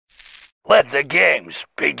Let the games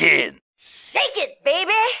begin. Shake it,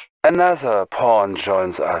 baby! Another pawn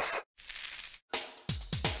joins us.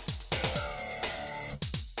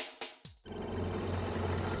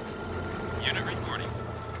 Unit reporting.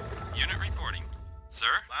 Unit reporting. Sir?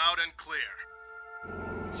 Loud and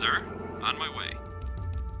clear. Sir, on my way.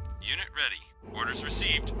 Unit ready. Orders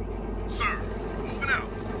received. Sir, moving out.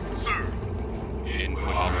 Sir. Input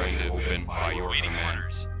open by your Waiting command.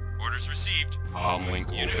 orders. Orders received.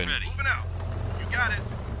 Comlink Unit open. ready. Moving out. You got it.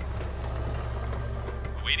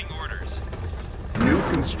 Awaiting orders. New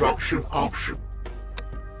construction option.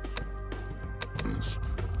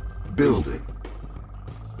 Building.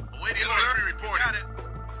 Awaiting sir. Report. Got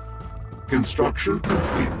it. Construction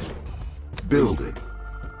complete. Building.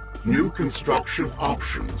 New construction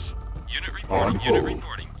options. Unit On reporting. Unit hold.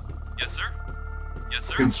 reporting. Yes, sir. Yes,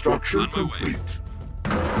 sir. Construction On my way.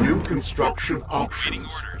 complete. New construction Waiting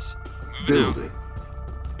options. orders. Moving Building.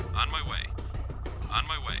 out. On my way. On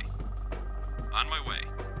my way. On my way.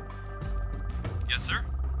 Yes, sir.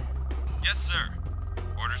 Yes, sir.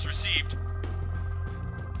 Orders received.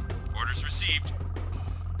 Orders received.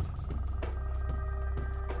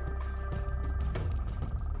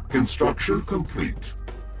 Construction complete.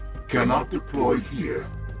 Cannot deploy here.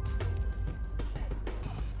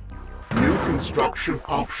 New construction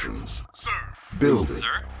options. Sir. Building.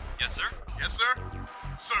 Sir? Yes, sir. Yes, sir.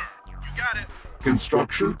 Sir. You got it.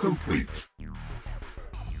 Construction complete.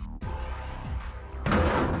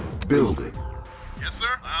 Building. Yes, sir.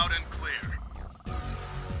 Loud and clear.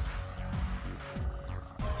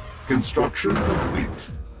 Construction complete.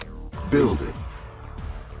 Building.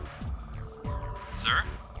 Sir?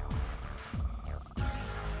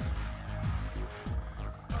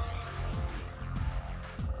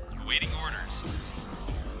 Awaiting orders.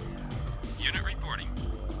 Unit reporting.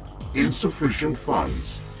 Insufficient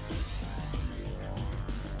funds.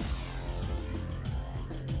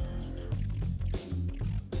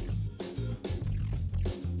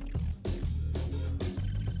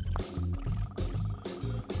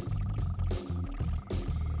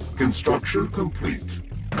 Construction complete.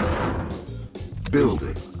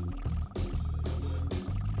 Building.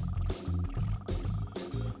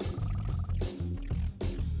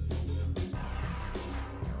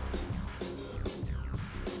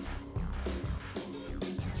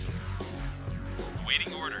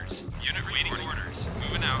 Awaiting orders. Unit waiting orders.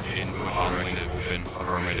 Moving out. Input directive open.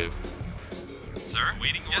 Affirmative. Sir?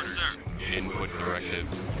 Waiting orders. Yes, sir. Input directive.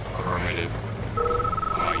 Affirmative.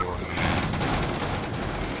 By your command.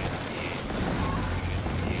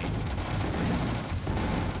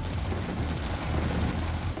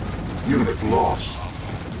 Unit lost.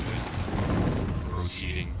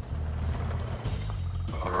 Proceeding.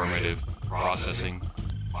 Affirmative. Processing.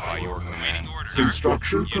 By your Waiting command. orders.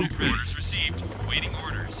 Construction Unit complete. orders received. Waiting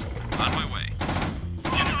orders. On my way.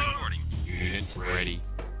 Unit reporting. Unit ready.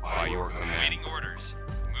 By your command. Waiting orders.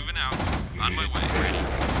 Moving out. On my Unit way. ready.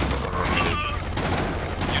 Affirmative.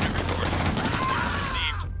 Unit reporting. Orders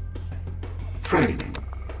received. Training.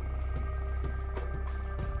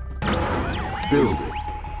 Building.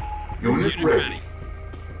 Unit ready.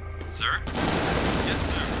 Sir? Yes,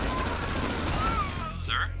 sir.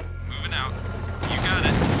 Sir? Moving out. You got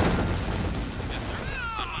it. Yes, sir.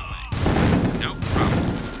 On my way. No problem.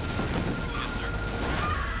 Yes, sir.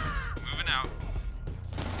 Moving out.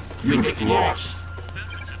 Unit lost.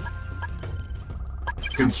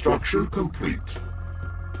 Construction complete.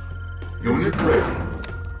 Unit ready.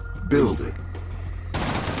 Building. Unit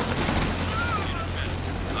ready.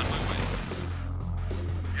 On my way.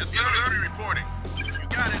 Yes, sir. Yes, sir. Reporting. You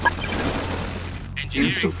got it. Engineering.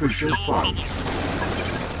 Insufficient No funds. problem.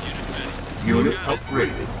 Unit ready. Unit Got it.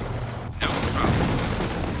 upgraded. No problem.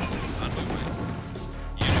 On my way.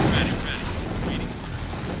 Unit ready, ready. Waiting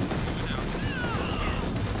orders. Moving out.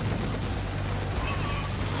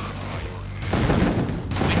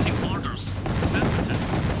 Waiting orders. Affirmative.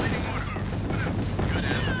 Waiting order. Good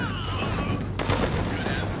as. Good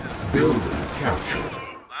as. Building captured.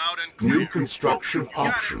 Loud and clear. New construction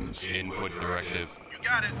options. Input directive. You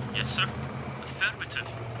got it. Yes, sir. Affirmative.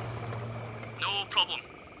 No problem.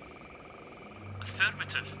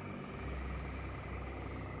 Affirmative.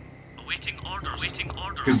 Awaiting orders. Awaiting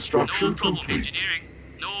orders. Construction no problem. complete. Engineering.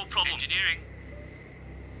 No problem. Engineering.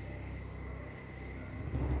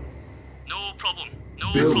 No problem.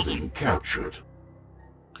 No Building problem. captured.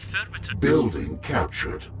 Affirmative. Building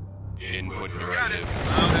captured. Input You got it. directive.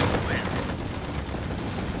 Loud and clear.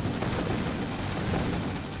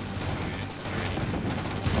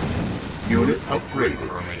 Unit upgraded.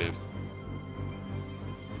 Affirmative.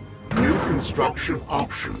 New construction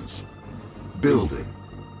options. Building.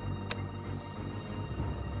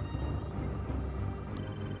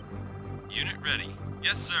 Unit ready.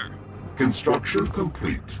 Yes, sir. Construction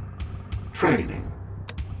complete. Training.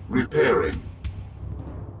 Repairing.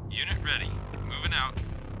 Unit ready. Moving out.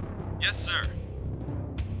 Yes, sir.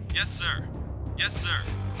 Yes, sir. Yes, sir.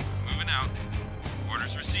 Moving out.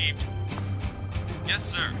 Orders received. Yes,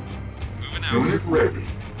 sir. Moving out. Unit ready.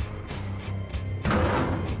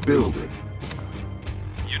 Building.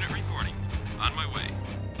 Unit reporting. On my way.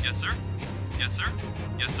 Yes, sir. Yes, sir.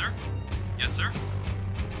 Yes, sir. Yes, sir.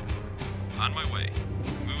 On my way.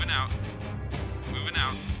 Moving out. Moving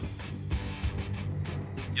out.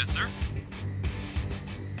 Yes, sir.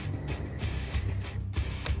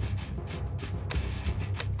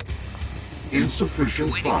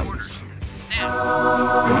 Insufficient Waiting funds. orders.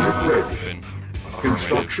 Stand. Unit ready. Good. Affirmative.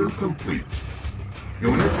 Construction complete.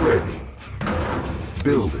 Unit ready.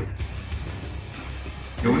 Building.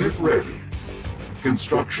 Unit ready.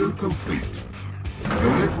 Construction complete.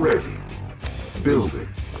 Unit ready. Building.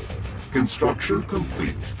 Construction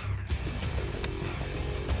complete.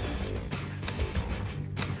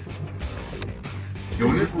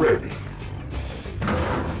 Unit ready.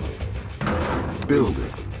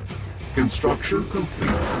 Building. Construction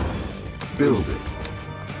complete. Building.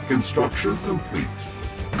 Construction complete.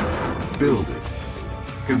 Building.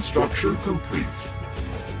 Construction complete.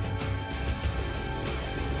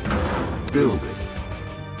 Building.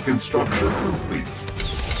 Construction complete.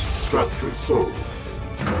 Structure sold.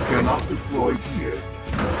 Cannot deploy here.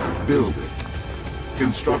 Building.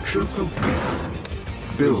 Construction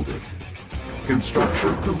complete. Building.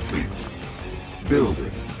 Construction complete.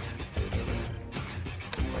 Building.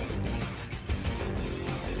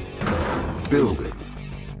 Building.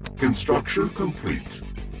 Construction complete.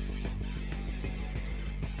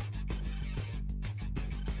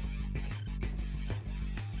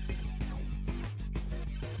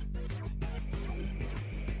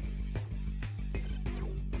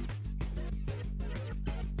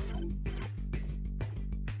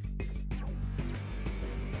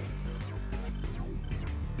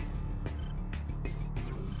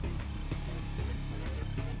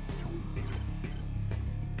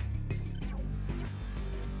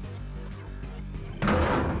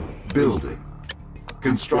 Building.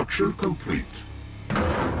 Construction complete.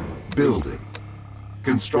 Building.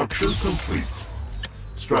 Construction complete.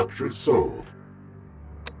 Structure sold.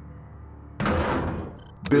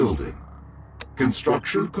 Building.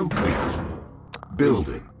 Construction complete.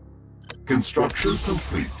 Building. Construction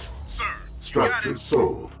complete. Sir, Structure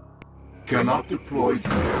sold. Cannot deploy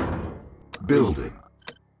here. Building.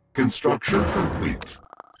 Construction complete.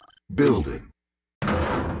 Building.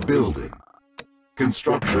 Building.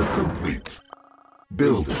 Construction complete.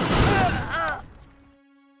 Building.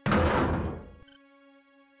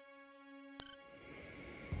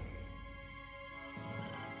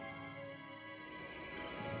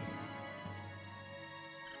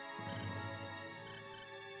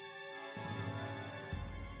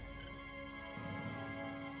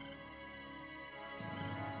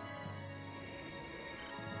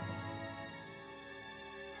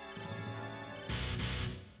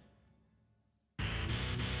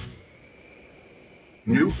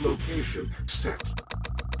 New location set.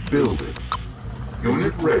 Building.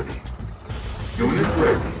 Unit ready. Unit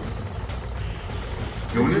ready.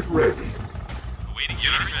 Unit ready. Awaiting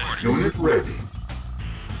unit reporting. Unit ready.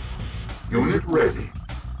 Unit ready.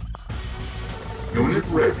 Unit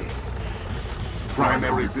ready.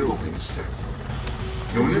 Primary building set.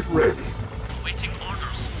 Unit ready. Awaiting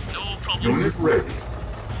orders. No problem. Unit ready.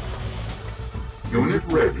 Unit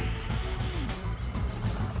ready.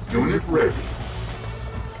 Unit ready.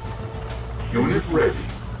 Unit ready.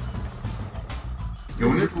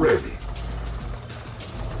 Unit ready.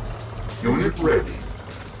 Unit ready.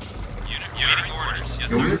 Waiting orders.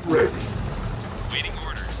 Yes, Unit sir. ready. Waiting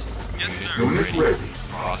orders. Yes, sir. Unit ready.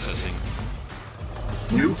 Processing.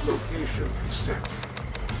 New location set.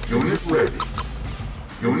 Unit ready.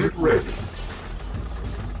 Unit ready.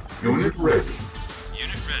 Unit ready.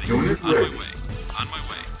 Unit ready. Unit On ready. my way. On my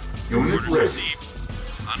way. Unit Orders ready. received.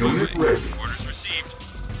 On Unit my way. ready. Orders received.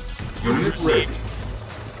 Unit Orders ready. received.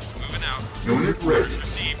 Moving out. Unit Orders ready.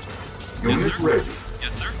 received. Yes, Unit sir. ready.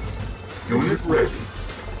 Yes, sir. Unit ready.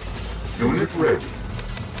 Unit ready.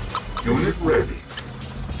 Unit ready.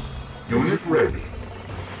 Unit ready.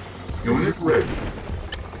 Unit ready.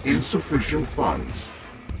 Insufficient funds.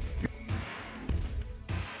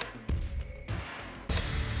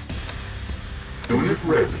 Unit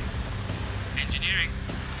ready. Engineering.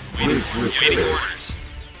 Bridge Waiting repaired. orders.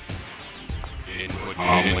 Input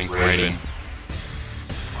unit ready.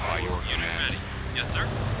 By your Unit command. ready. Yes, sir.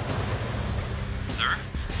 Sir.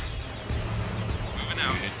 Moving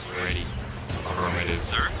out. Unit ready. Affirmative.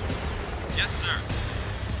 Sir. Yes, sir.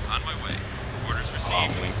 On my way. Orders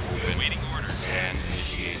received. Link open. Waiting orders. Scan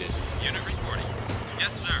initiated. Unit reporting.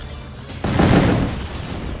 Yes, sir.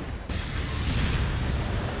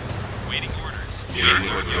 Waiting orders. Unit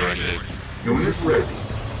Sir, directive. Unit ready.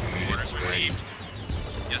 Orders received.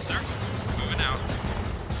 Yes, sir. Moving out.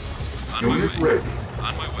 On Unit my way. ready.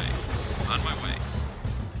 On my way. On my way.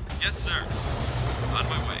 Yes, sir. On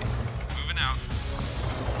my way. Moving out.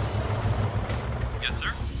 Yes,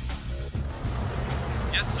 sir.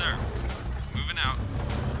 Yes, sir. Moving out.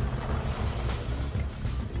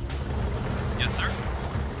 Yes, sir.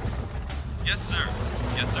 Yes, sir.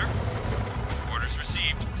 Yes, sir. Orders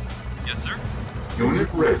received. Yes, sir. Unit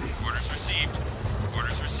ready. Orders received.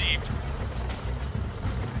 Orders received.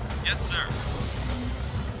 Yes, sir.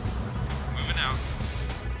 Moving out.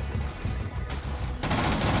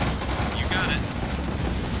 You got it.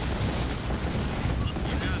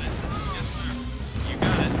 You got it. Yes, sir. You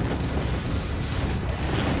got it.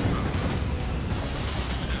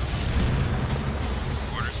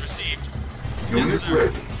 Orders received. Unit Yes, sir.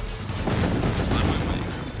 ready. On my way.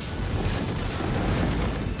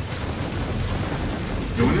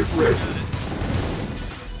 Unit ready.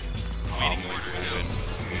 Got it. Waiting orders.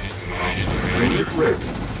 Unit ready.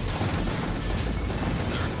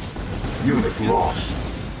 Unit lost.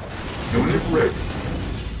 Unit ready.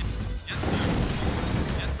 Yes, sir.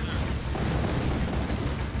 Yes, sir.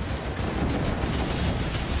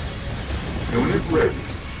 Unit ready.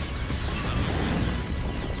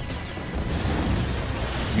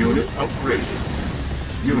 Unit upgraded.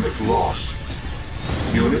 Unit lost.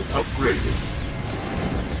 Unit upgraded.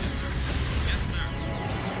 Yes, sir.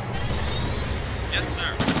 Yes, sir.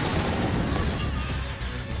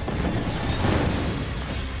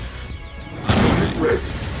 Unit ready.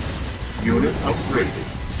 Unit upgraded.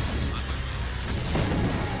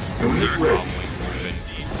 Unit Sir. ready.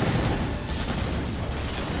 Received.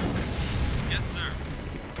 Yes, sir. Yes, sir.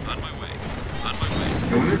 On my way. On my way.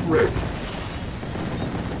 Unit ready.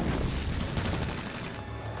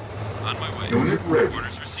 On my way. Unit ready.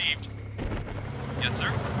 Orders received. Yes,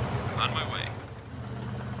 sir. On my way.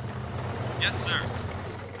 Yes, sir.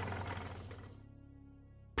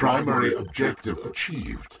 Primary objective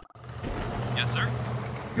achieved. Yes, sir.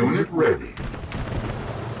 Unit ready.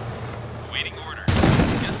 Waiting orders.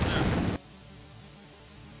 Yes, sir.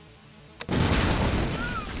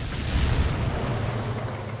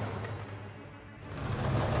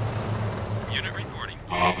 Unit reporting.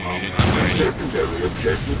 Secondary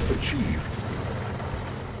objective achieved.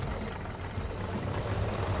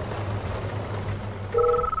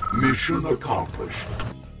 Mission accomplished.